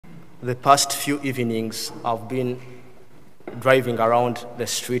The past few evenings, I've been driving around the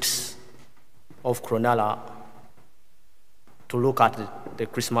streets of Cronulla to look at the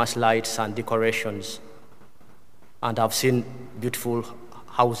Christmas lights and decorations. And I've seen beautiful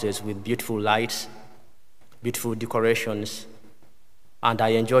houses with beautiful lights, beautiful decorations, and I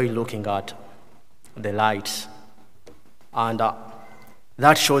enjoy looking at the lights. And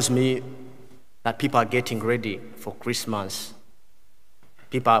that shows me that people are getting ready for Christmas.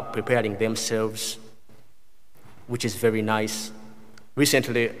 People are preparing themselves, which is very nice.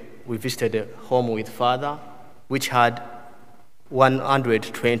 Recently, we visited a home with Father, which had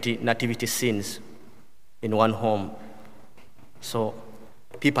 120 nativity scenes in one home. So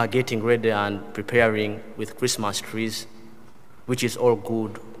people are getting ready and preparing with Christmas trees, which is all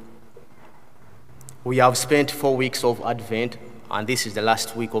good. We have spent 4 weeks of Advent, and this is the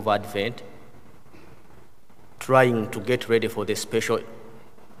last week of Advent, trying to get ready for the special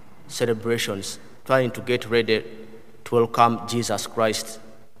celebrations, trying to get ready to welcome Jesus Christ,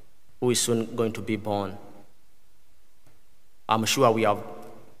 who is soon going to be born. I'm sure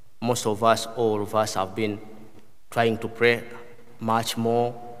most of us, all of us have been trying to pray much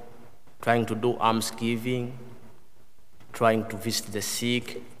more, trying to do almsgiving, trying to visit the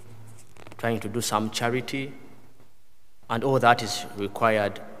sick, trying to do some charity, and all that is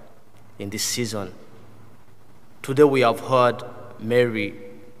required in this season. Today we have heard Mary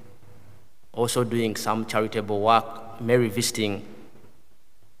also doing some charitable work, Mary visiting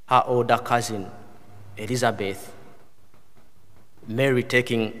her older cousin, Elizabeth, Mary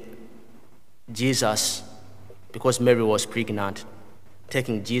taking Jesus, because Mary was pregnant,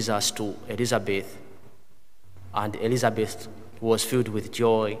 taking Jesus to Elizabeth, and Elizabeth was filled with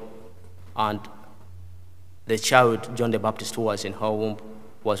joy, and the child, John the Baptist, who was in her womb,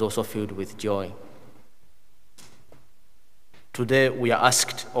 was also filled with joy. Today, we are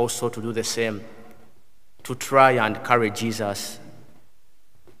asked also to do the same, to try and carry Jesus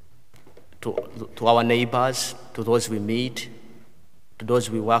to our neighbors, to those we meet, to those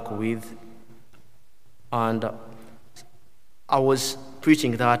we work with. And I was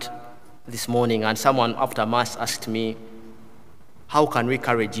preaching that this morning, and someone after Mass asked me, how can we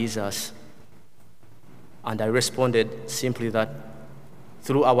carry Jesus? And I responded simply that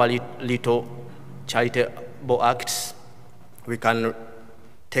through our little charitable acts, we can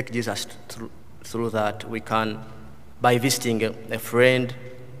take Jesus through that. We can, by visiting a friend,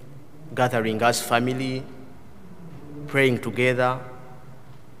 gathering as family, praying together,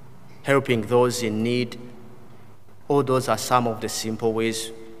 helping those in need. All those are some of the simple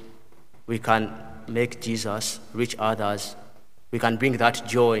ways we can make Jesus reach others. We can bring that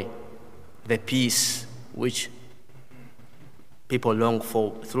joy, the peace which people long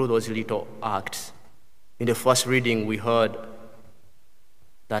for through those little acts. In the first reading, we heard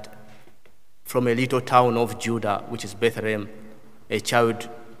that from a little town of Judah, which is Bethlehem, a child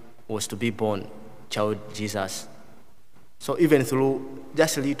was to be born, child Jesus. So even through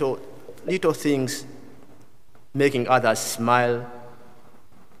just little things, making others smile,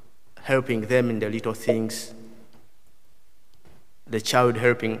 helping them in the little things, the children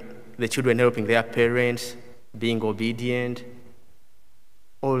helping their parents, being obedient,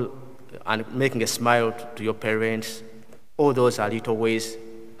 and making a smile to your parents. All those are little ways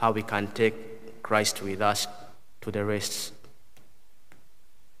how we can take Christ with us to the rest.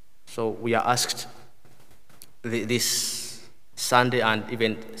 So we are asked this Sunday and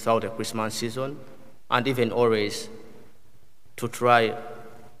even throughout the Christmas season, and even always, to try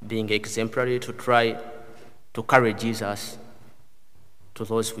being exemplary, to try to carry Jesus to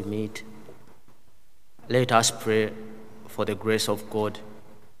those we meet. Let us pray for the grace of God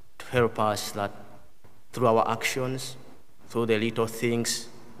to help us that through our actions, through the little things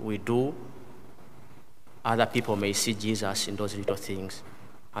we do, other people may see Jesus in those little things,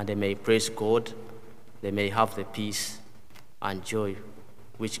 and they may praise God, they may have the peace and joy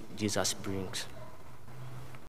which Jesus brings.